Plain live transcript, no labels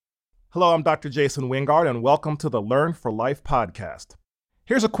Hello, I'm Dr. Jason Wingard, and welcome to the Learn for Life podcast.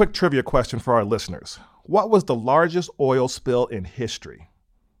 Here's a quick trivia question for our listeners. What was the largest oil spill in history?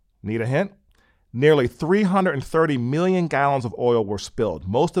 Need a hint? Nearly 330 million gallons of oil were spilled,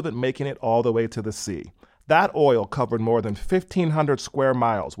 most of it making it all the way to the sea. That oil covered more than 1,500 square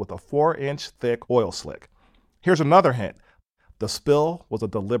miles with a 4-inch thick oil slick. Here's another hint. The spill was a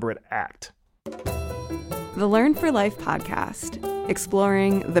deliberate act. The Learn for Life podcast,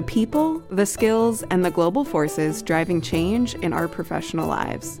 exploring the people, the skills, and the global forces driving change in our professional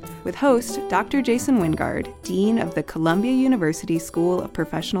lives, with host Dr. Jason Wingard, Dean of the Columbia University School of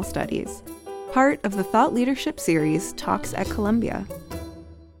Professional Studies, part of the Thought Leadership series Talks at Columbia.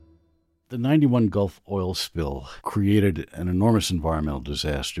 The 91 Gulf oil spill created an enormous environmental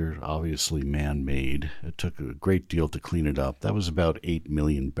disaster, obviously man-made. It took a great deal to clean it up. That was about 8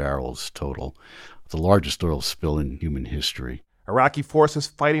 million barrels total, the largest oil spill in human history. Iraqi forces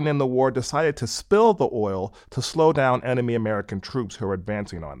fighting in the war decided to spill the oil to slow down enemy American troops who were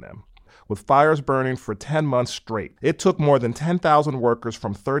advancing on them. With fires burning for 10 months straight, it took more than 10,000 workers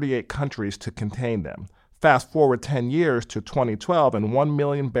from 38 countries to contain them. Fast forward 10 years to 2012, and 1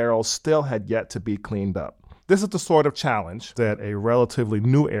 million barrels still had yet to be cleaned up. This is the sort of challenge that a relatively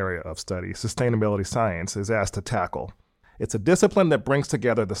new area of study, sustainability science, is asked to tackle. It's a discipline that brings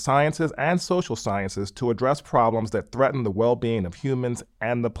together the sciences and social sciences to address problems that threaten the well-being of humans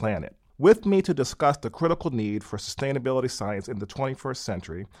and the planet. With me to discuss the critical need for sustainability science in the 21st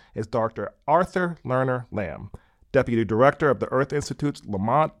century is Dr. Arthur Lerner Lamb, Deputy Director of the Earth Institute's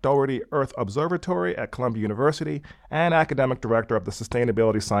Lamont Doherty Earth Observatory at Columbia University and Academic Director of the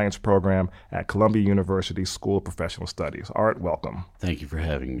Sustainability Science Program at Columbia University School of Professional Studies. Art, welcome. Thank you for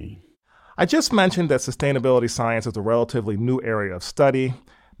having me. I just mentioned that sustainability science is a relatively new area of study.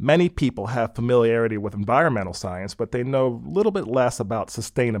 Many people have familiarity with environmental science, but they know a little bit less about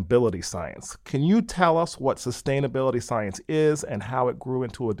sustainability science. Can you tell us what sustainability science is and how it grew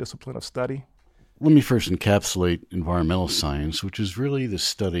into a discipline of study? Let me first encapsulate environmental science, which is really the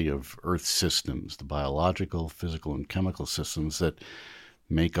study of Earth systems, the biological, physical, and chemical systems that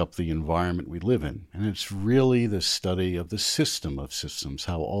make up the environment we live in. And it's really the study of the system of systems,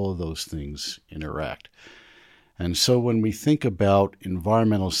 how all of those things interact. And so when we think about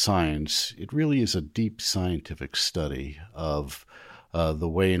environmental science, it really is a deep scientific study of the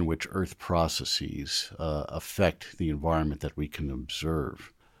way in which Earth processes affect the environment that we can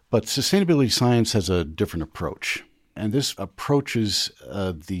observe. But sustainability science has a different approach, and this approaches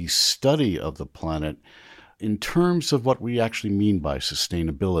the study of the planet in terms of what we actually mean by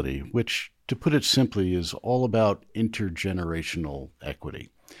sustainability, which, to put it simply, is all about intergenerational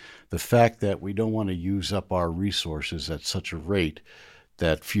equity. The fact that we don't want to use up our resources at such a rate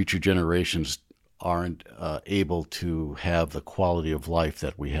that future generations aren't able to have the quality of life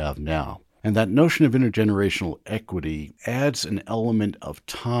that we have now. And that notion of intergenerational equity adds an element of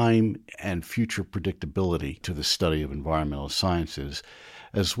time and future predictability to the study of environmental sciences,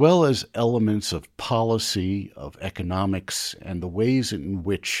 as well as elements of policy, of economics, and the ways in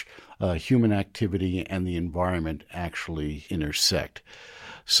which human activity and the environment actually intersect.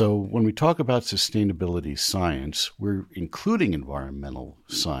 So when we talk about sustainability science, we're including environmental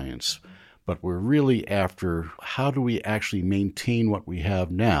science, but we're really after how do we actually maintain what we have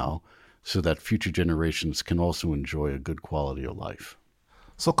now so that future generations can also enjoy a good quality of life.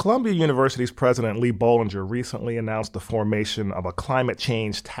 So Columbia University's President Lee Bollinger recently announced the formation of a climate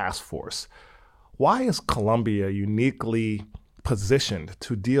change task force. Why is Columbia uniquely positioned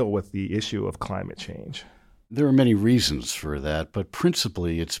to deal with the issue of climate change? There are many reasons for that, but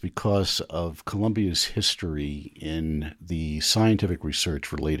principally it's because of Columbia's history in the scientific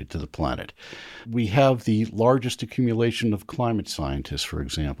research related to the planet. We have the largest accumulation of climate scientists, for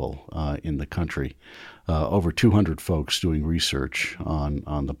example, in the country. Over 200 folks doing research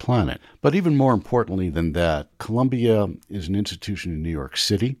on the planet. But even more importantly than that, Columbia is an institution in New York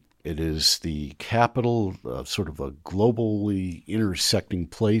City. It is the capital of sort of a globally intersecting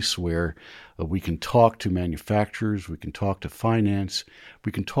place where we can talk to manufacturers, we can talk to finance,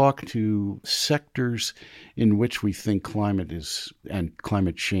 we can talk to sectors in which we think climate is and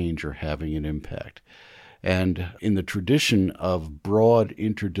climate change are having an impact. And in the tradition of broad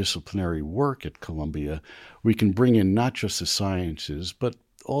interdisciplinary work at Columbia, we can bring in not just the sciences, but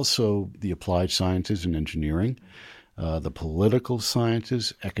also the applied sciences and engineering, the political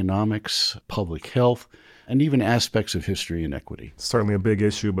sciences, economics, public health, and even aspects of history and equity. Certainly a big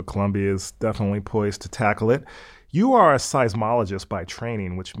issue, but Columbia is definitely poised to tackle it. You are a seismologist by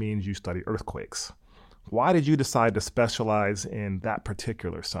training, which means you study earthquakes. Why did you decide to specialize in that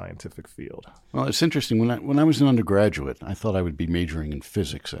particular scientific field? Well, it's interesting. When I was an undergraduate, I thought I would be majoring in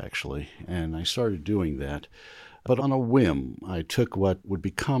physics, actually, and I started doing that. But on a whim, I took what would be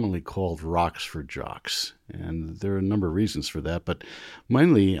commonly called rocks for jocks. And there are a number of reasons for that, but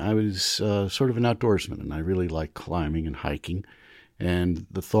mainly I was sort of an outdoorsman, and I really liked climbing and hiking. And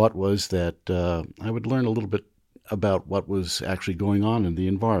the thought was that I would learn a little bit about what was actually going on in the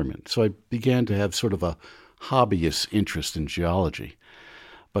environment. So I began to have sort of a hobbyist interest in geology.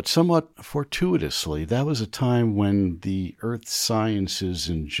 But somewhat fortuitously, that was a time when the earth sciences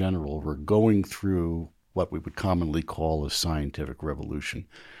in general were going through what we would commonly call a scientific revolution,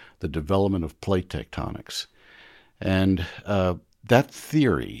 the development of plate tectonics. And that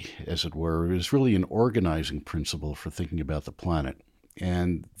theory, as it were, is really an organizing principle for thinking about the planet.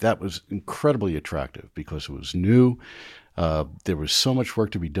 And that was incredibly attractive because it was new. There was so much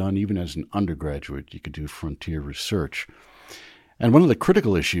work to be done. Even as an undergraduate, you could do frontier research. And one of the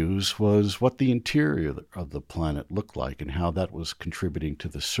critical issues was what the interior of the planet looked like and how that was contributing to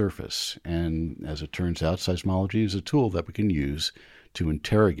the surface. And as it turns out, seismology is a tool that we can use to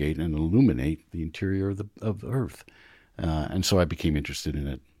interrogate and illuminate the interior of the Earth. And so I became interested in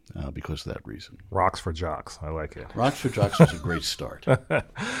it because of that reason. Rocks for jocks. I like it. Rocks for jocks was a great start.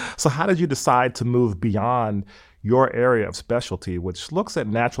 So how did you decide to move beyond your area of specialty, which looks at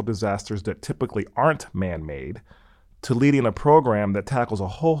natural disasters that typically aren't man-made, to leading a program that tackles a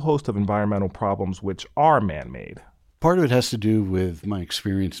whole host of environmental problems which are man-made? Part of it has to do with my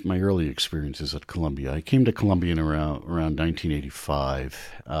early experiences at Columbia. I came to Columbia in around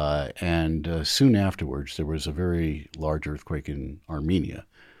 1985, and soon afterwards there was a very large earthquake in Armenia.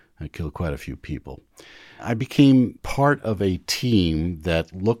 It killed quite a few people. I became part of a team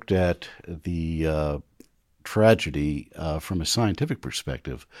that looked at the tragedy from a scientific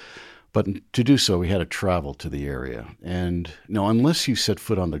perspective. But to do so, we had to travel to the area. And unless you set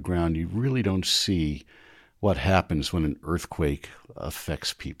foot on the ground, you really don't see what happens when an earthquake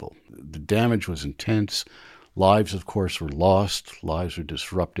affects people. The damage was intense. Lives, of course, were lost. Lives were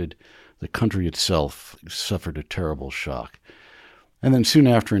disrupted. The country itself suffered a terrible shock. And then soon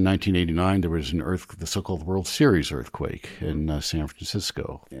after, in 1989, there was the so-called World Series earthquake in San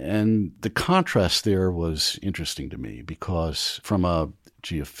Francisco. And the contrast there was interesting to me because from a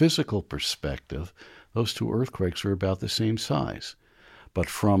geophysical perspective, those two earthquakes were about the same size. But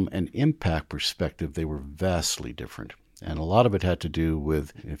from an impact perspective, they were vastly different. And a lot of it had to do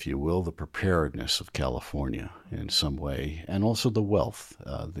with, if you will, the preparedness of California in some way, and also the wealth,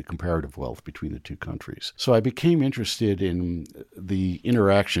 the comparative wealth between the two countries. So I became interested in the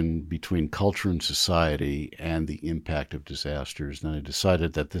interaction between culture and society and the impact of disasters, and I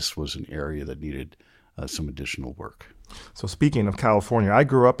decided that this was an area that needed some additional work. So speaking of California, I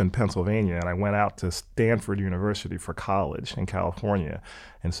grew up in Pennsylvania, and I went out to Stanford University for college in California.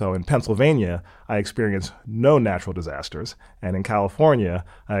 And so in Pennsylvania, I experienced no natural disasters. And in California,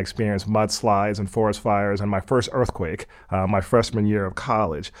 I experienced mudslides and forest fires and my first earthquake my freshman year of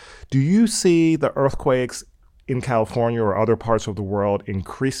college. Do you see the earthquakes in California or other parts of the world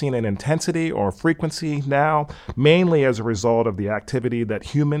increasing in intensity or frequency now, mainly as a result of the activity that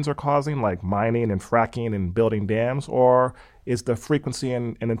humans are causing, like mining and fracking and building dams, or is the frequency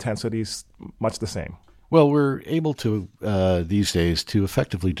and intensity much the same? Well, we're able to, these days, to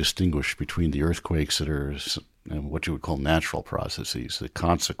effectively distinguish between the earthquakes that are what you would call natural processes, the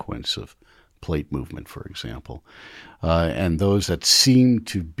consequence of plate movement, for example, and those that seem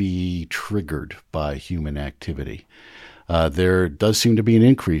to be triggered by human activity. There does seem to be an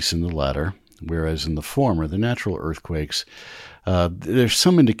increase in the latter, whereas in the former, the natural earthquakes, there's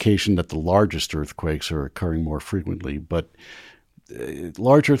some indication that the largest earthquakes are occurring more frequently, but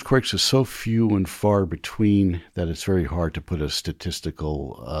large earthquakes are so few and far between that it's very hard to put a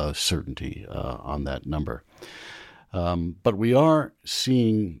statistical certainty on that number. But we are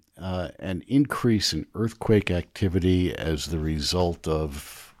seeing an increase in earthquake activity as the result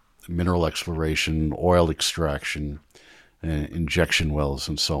of mineral exploration, oil extraction, injection wells,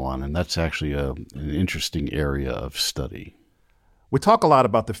 and so on. And that's actually an interesting area of study. We talk a lot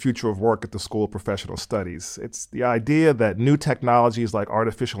about the future of work at the School of Professional Studies. It's the idea that new technologies like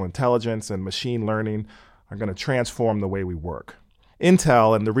artificial intelligence and machine learning are going to transform the way we work.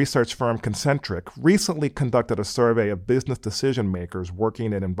 Intel and the research firm Concentric recently conducted a survey of business decision makers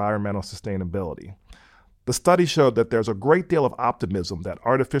working in environmental sustainability. The study showed that there's a great deal of optimism that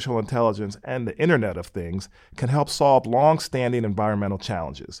artificial intelligence and the Internet of Things can help solve long-standing environmental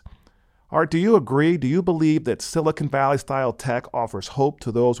challenges. Art, do you agree? Do you believe that Silicon Valley-style tech offers hope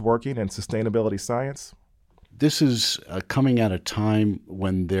to those working in sustainability science? This is coming at a time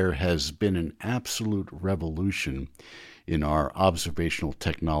when there has been an absolute revolution in our observational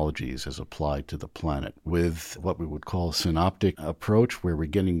technologies as applied to the planet, with what we would call a synoptic approach, where we're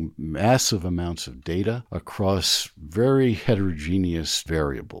getting massive amounts of data across very heterogeneous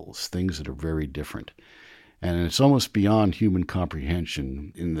variables, things that are very different. And it's almost beyond human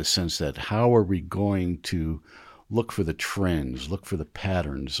comprehension in the sense that how are we going to look for the trends, look for the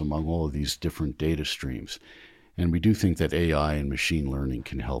patterns among all of these different data streams? And we do think that AI and machine learning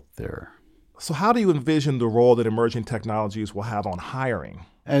can help there. So how do you envision the role that emerging technologies will have on hiring?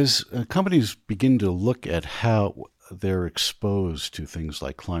 As companies begin to look at how they're exposed to things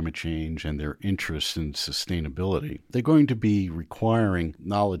like climate change and their interest in sustainability, they're going to be requiring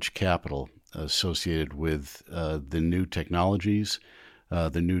knowledge capital associated with the new technologies,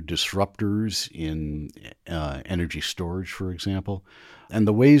 the new disruptors in energy storage, for example, and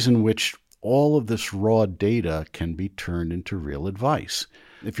the ways in which all of this raw data can be turned into real advice.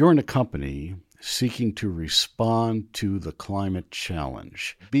 If you're in a company seeking to respond to the climate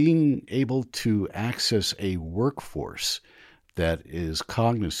challenge, being able to access a workforce that is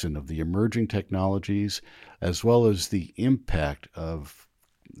cognizant of the emerging technologies as well as the impact of,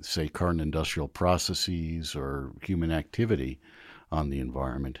 say, current industrial processes or human activity on the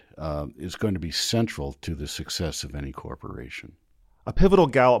environment is going to be central to the success of any corporation. A pivotal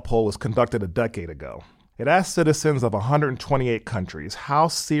Gallup poll was conducted a decade ago. It asked citizens of 128 countries how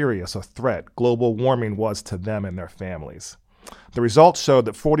serious a threat global warming was to them and their families. The results showed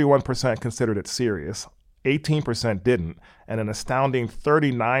that 41% considered it serious, 18% didn't, and an astounding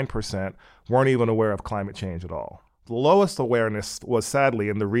 39% weren't even aware of climate change at all. The lowest awareness was sadly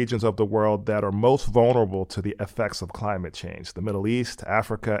in the regions of the world that are most vulnerable to the effects of climate change, the Middle East,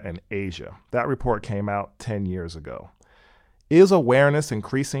 Africa, and Asia. That report came out 10 years ago. Is awareness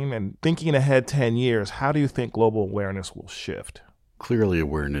increasing? And thinking ahead 10 years, how do you think global awareness will shift? Clearly,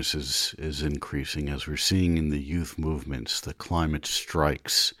 awareness is increasing, as we're seeing in the youth movements, the climate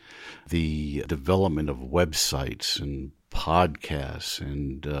strikes, the development of websites and podcasts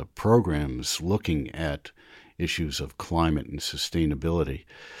and programs looking at issues of climate and sustainability.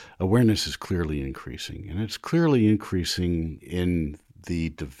 Awareness is clearly increasing, and it's clearly increasing in the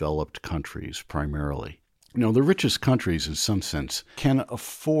developed countries primarily. You know, the richest countries, in some sense, can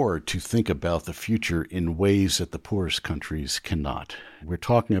afford to think about the future in ways that the poorest countries cannot. We're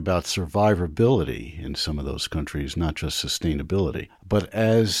talking about survivability in some of those countries, not just sustainability. But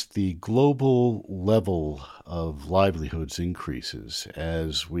as the global level of livelihoods increases,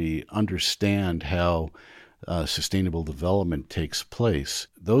 as we understand how sustainable development takes place,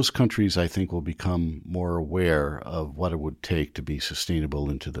 those countries, I think, will become more aware of what it would take to be sustainable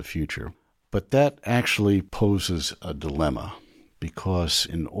into the future. But that actually poses a dilemma, because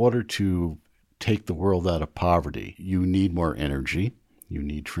in order to take the world out of poverty, you need more energy, you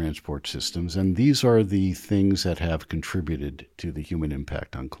need transport systems, and these are the things that have contributed to the human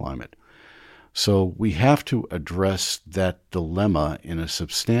impact on climate. So we have to address that dilemma in a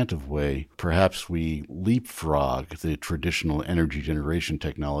substantive way. Perhaps we leapfrog the traditional energy generation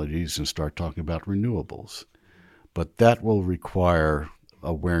technologies and start talking about renewables. But that will require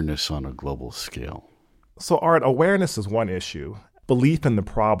awareness on a global scale. So, Art, awareness is one issue. Belief in the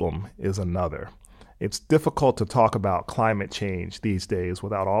problem is another. It's difficult to talk about climate change these days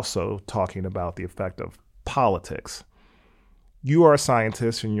without also talking about the effect of politics. You are a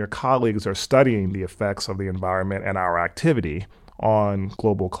scientist and your colleagues are studying the effects of the environment and our activity on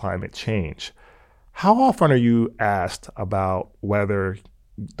global climate change. How often are you asked about whether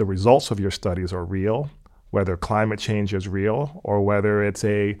the results of your studies are real, whether climate change is real, or whether it's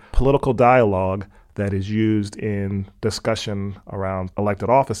a political dialogue that is used in discussion around elected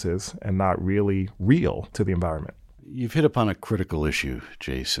offices and not really real to the environment? You've hit upon a critical issue,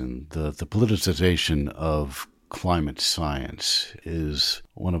 Jason. The politicization of climate science is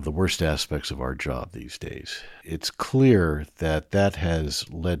one of the worst aspects of our job these days. It's clear that that has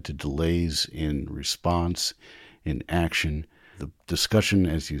led to delays in response, in action. The discussion,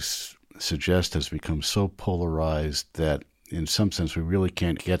 as you suggest, has become so polarized that in some sense we really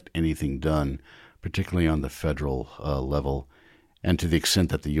can't get anything done, particularly on the federal level, and to the extent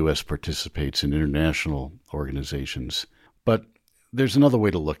that the U.S. participates in international organizations. But there's another way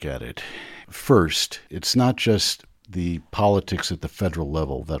to look at it. First, it's not just the politics at the federal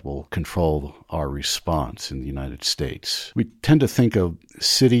level that will control our response in the United States. We tend to think of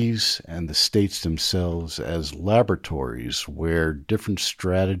cities and the states themselves as laboratories where different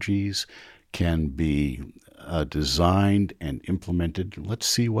strategies can be designed and implemented. Let's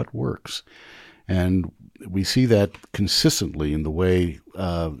see what works. And We see that consistently in the way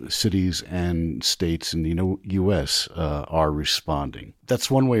cities and states in the U.S. Are responding.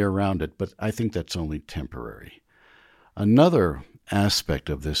 That's one way around it, but I think that's only temporary. Another aspect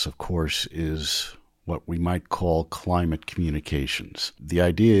of this, of course, is what we might call climate communications. The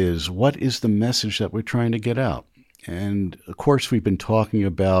idea is, what is the message that we're trying to get out? And, of course, we've been talking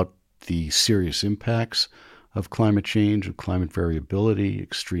about the serious impacts of climate change, of climate variability,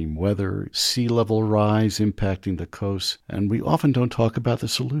 extreme weather, sea level rise impacting the coasts, and we often don't talk about the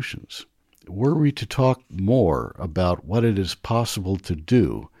solutions. Were we to talk more about what it is possible to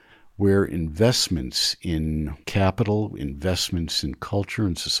do, where investments in capital, investments in culture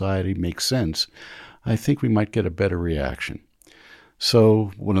and society make sense, I think we might get a better reaction.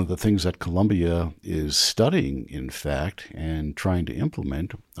 So one of the things that Columbia is studying, in fact, and trying to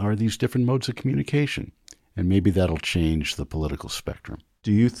implement are these different modes of communication. And maybe that'll change the political spectrum.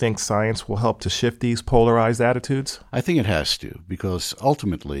 Do you think science will help to shift these polarized attitudes? I think it has to, because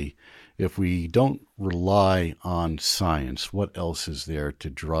ultimately, if we don't rely on science, what else is there to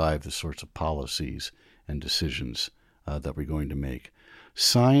drive the sorts of policies and decisions that we're going to make?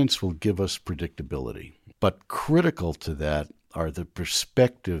 Science will give us predictability, but critical to that are the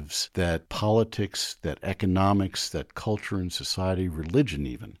perspectives that politics, that economics, that culture and society, religion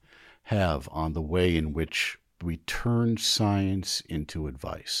even, have on the way in which we turn science into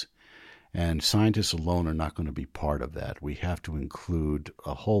advice. And scientists alone are not going to be part of that. We have to include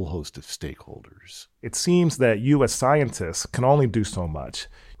a whole host of stakeholders. It seems that you as scientists can only do so much.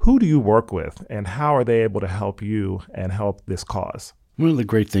 Who do you work with, and how are they able to help you and help this cause? One of the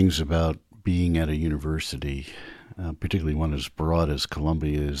great things about being at a university, particularly one as broad as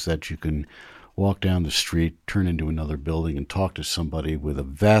Columbia, is that you can walk down the street, turn into another building, and talk to somebody with a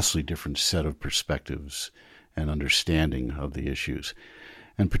vastly different set of perspectives and understanding of the issues.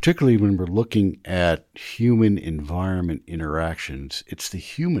 And particularly when we're looking at human-environment interactions, it's the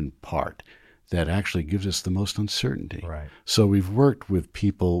human part that actually gives us the most uncertainty. Right. So we've worked with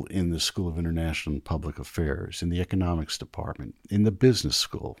people in the School of International and Public Affairs, in the economics department, in the business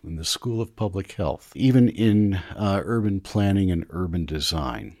school, in the School of Public Health, even in urban planning and urban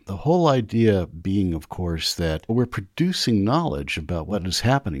design. The whole idea being, of course, that we're producing knowledge about what is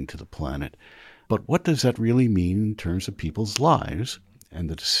happening to the planet, but what does that really mean in terms of people's lives and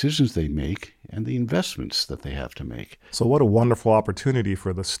the decisions they make and the investments that they have to make? So what a wonderful opportunity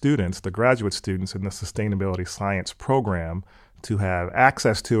for the students, the graduate students in the Sustainability Science program, to have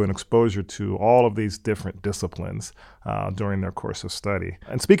access to and exposure to all of these different disciplines during their course of study.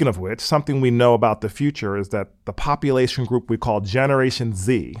 And speaking of which, something we know about the future is that the population group we call Generation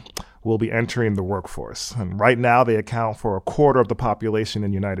Z will be entering the workforce. And right now, they account for a quarter of the population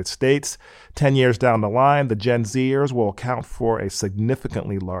in the United States. 10 years down the line, the Gen Zers will account for a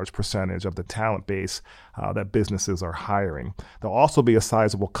significantly large percentage of the talent base that businesses are hiring. They'll also be a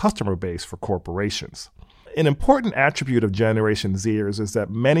sizable customer base for corporations. An important attribute of Generation Zers is that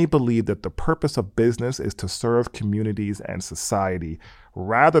many believe that the purpose of business is to serve communities and society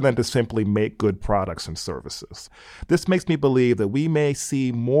rather than to simply make good products and services. This makes me believe that we may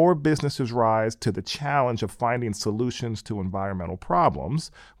see more businesses rise to the challenge of finding solutions to environmental problems,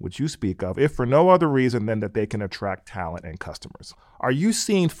 which you speak of, if for no other reason than that they can attract talent and customers. Are you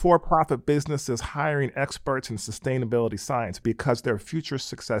seeing for-profit businesses hiring experts in sustainability science because their future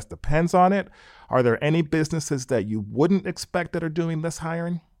success depends on it? Are there any businesses that you wouldn't expect that are doing this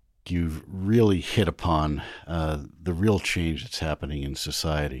hiring? You've really hit upon the real change that's happening in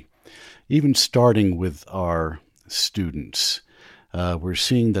society. Even starting with our students, we're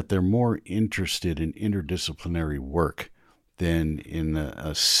seeing that they're more interested in interdisciplinary work than in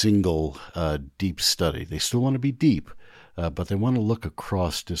a single deep study. They still want to be deep, but they want to look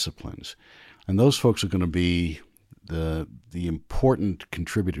across disciplines. And those folks are going to be the important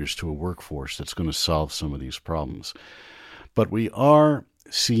contributors to a workforce that's going to solve some of these problems. But we are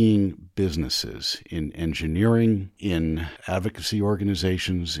seeing businesses in engineering, in advocacy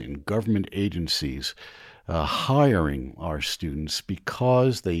organizations, in government agencies, hiring our students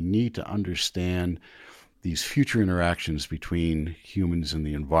because they need to understand these future interactions between humans and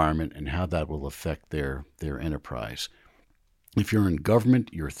the environment and how that will affect their enterprise. If you're in government,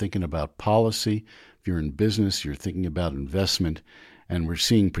 you're thinking about policy. If you're in business, you're thinking about investment. And we're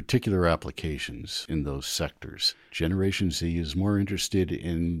seeing particular applications in those sectors. Generation Z is more interested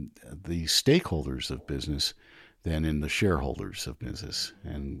in the stakeholders of business than in the shareholders of business.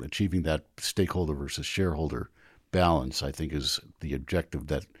 And achieving that stakeholder versus shareholder balance, I think, is the objective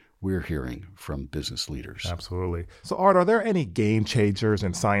that we're hearing from business leaders. Absolutely. So, Art, are there any game changers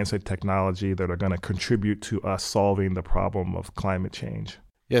in science and technology that are going to contribute to us solving the problem of climate change?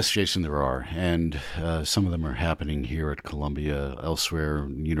 Yes, Jason, there are. And some of them are happening here at Columbia, elsewhere,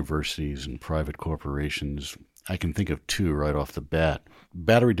 universities and private corporations. I can think of two right off the bat.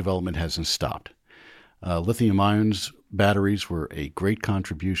 Battery development hasn't stopped. Lithium-ion batteries were a great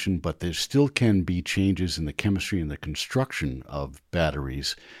contribution, but there still can be changes in the chemistry and the construction of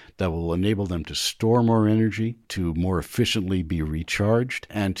batteries that will enable them to store more energy, to more efficiently be recharged,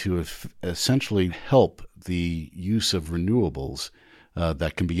 and to essentially help the use of renewables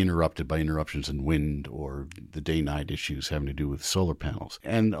that can be interrupted by interruptions in wind or the day-night issues having to do with solar panels.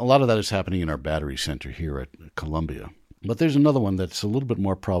 And a lot of that is happening in our battery center here at Columbia. But there's another one that's a little bit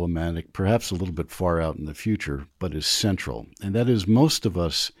more problematic, perhaps a little bit far out in the future, but is central. And that is most of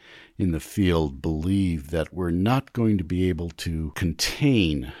us in the field believe that we're not going to be able to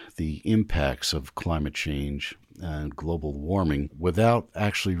contain the impacts of climate change and global warming without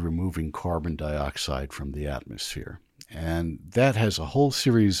actually removing carbon dioxide from the atmosphere. And that has a whole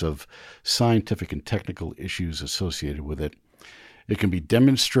series of scientific and technical issues associated with it. It can be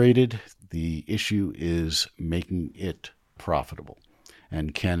demonstrated. The issue is making it profitable.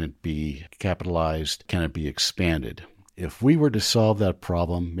 And can it be capitalized? Can it be expanded? If we were to solve that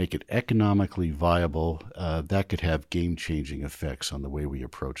problem, make it economically viable, that could have game-changing effects on the way we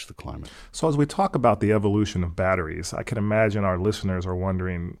approach the climate. So as we talk about the evolution of batteries, I can imagine our listeners are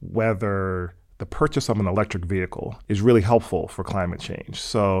wondering whether the purchase of an electric vehicle is really helpful for climate change.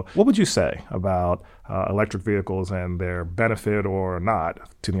 So what would you say about electric vehicles and their benefit or not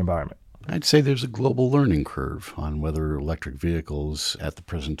to the environment? I'd say there's a global learning curve on whether electric vehicles at the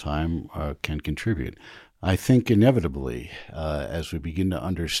present time can contribute. I think inevitably, as we begin to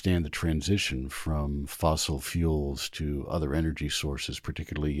understand the transition from fossil fuels to other energy sources,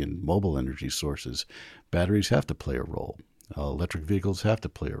 particularly in mobile energy sources, batteries have to play a role. Electric vehicles have to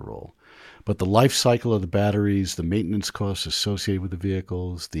play a role. But the life cycle of the batteries, the maintenance costs associated with the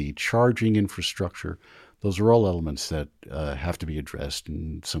vehicles, the charging infrastructure, those are all elements that have to be addressed,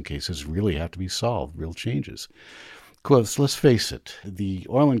 in some cases really have to be solved, real changes. Of course, let's face it, the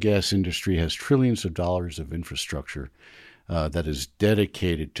oil and gas industry has trillions of dollars of infrastructure that is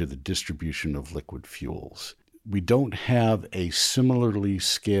dedicated to the distribution of liquid fuels. We don't have a similarly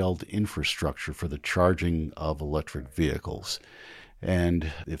scaled infrastructure for the charging of electric vehicles.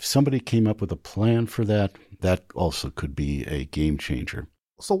 And if somebody came up with a plan for that, that also could be a game changer.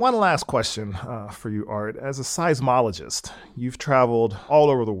 So one last question for you, Art. As a seismologist, you've traveled all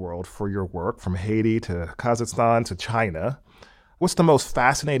over the world for your work, from Haiti to Kazakhstan to China. What's the most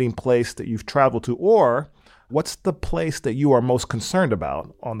fascinating place that you've traveled to, or what's the place that you are most concerned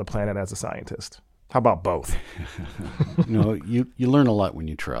about on the planet as a scientist? How about both? You learn a lot when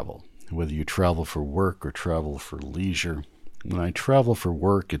you travel, whether you travel for work or travel for leisure. When I travel for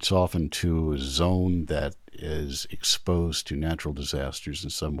work, it's often to a zone that is exposed to natural disasters in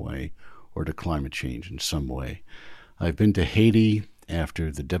some way or to climate change in some way. I've been to Haiti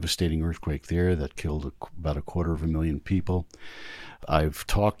after the devastating earthquake there that killed about 250,000 people. I've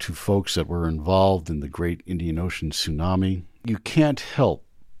talked to folks that were involved in the Great Indian Ocean tsunami. You can't help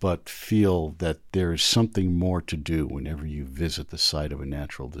but feel that there is something more to do whenever you visit the site of a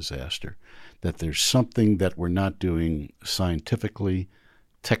natural disaster, that there's something that we're not doing scientifically,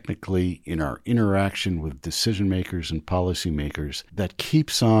 technically, in our interaction with decision makers and policymakers that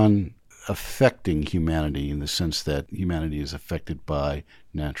keeps on affecting humanity in the sense that humanity is affected by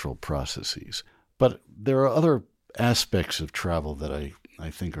natural processes. But there are other aspects of travel that I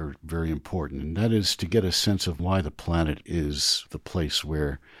think are very important, and that is to get a sense of why the planet is the place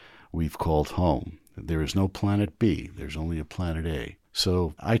where we've called home. There is no planet B, there's only a planet A.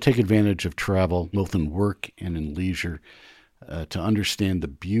 So I take advantage of travel, both in work and in leisure, to understand the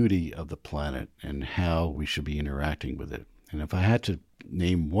beauty of the planet and how we should be interacting with it. And if I had to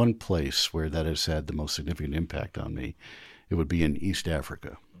name one place where that has had the most significant impact on me, it would be in East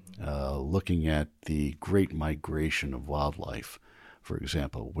Africa, looking at the great migration of wildlife. For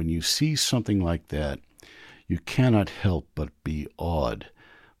example, when you see something like that, you cannot help but be awed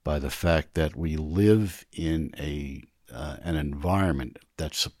by the fact that we live in an environment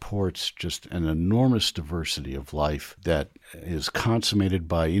that supports just an enormous diversity of life that is consummated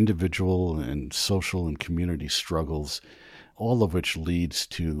by individual and social and community struggles, all of which leads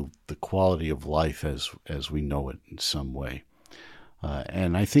to the quality of life as we know it in some way.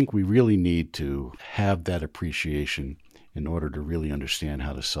 And I think we really need to have that appreciation in order to really understand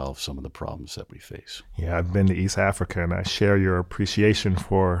how to solve some of the problems that we face. Yeah, I've been to East Africa, and I share your appreciation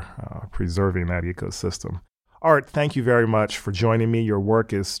for preserving that ecosystem. Art, thank you very much for joining me. Your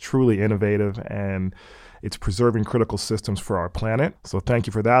work is truly innovative, and It's preserving critical systems for our planet. So thank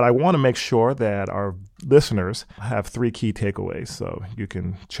you for that. I want to make sure that our listeners have 3 key takeaways, so you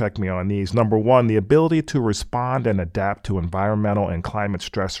can check me on these. Number 1, the ability to respond and adapt to environmental and climate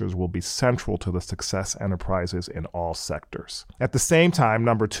stressors will be central to the success enterprises in all sectors. At the same time,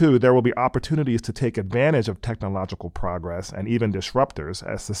 number 2, there will be opportunities to take advantage of technological progress and even disruptors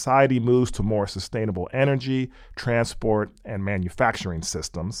as society moves to more sustainable energy, transport, and manufacturing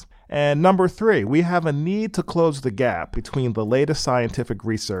systems. And number 3, we have a need to close the gap between the latest scientific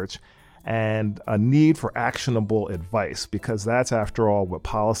research and a need for actionable advice, because that's, after all, what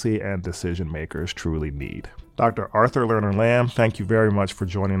policy and decision makers truly need. Dr. Arthur Lerner Lamb, thank you very much for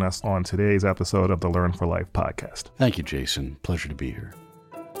joining us on today's episode of the Learn for Life podcast. Thank you, Jason. Pleasure to be here.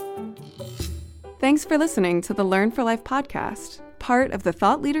 Thanks for listening to the Learn for Life podcast, part of the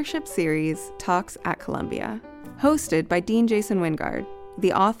thought leadership series Talks at Columbia, hosted by Dean Jason Wingard,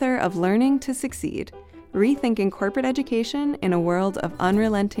 the author of Learning to Succeed, Rethinking Corporate Education in a World of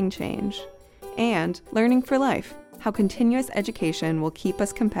Unrelenting Change, and Learning for Life, How Continuous Education Will Keep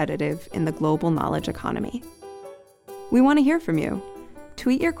Us Competitive in the Global Knowledge Economy. We want to hear from you.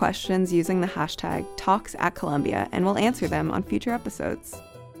 Tweet your questions using the hashtag #TalksAtColumbia, and we'll answer them on future episodes.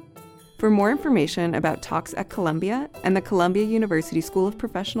 For more information about Talks at Columbia and the Columbia University School of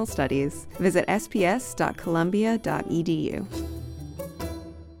Professional Studies, visit sps.columbia.edu.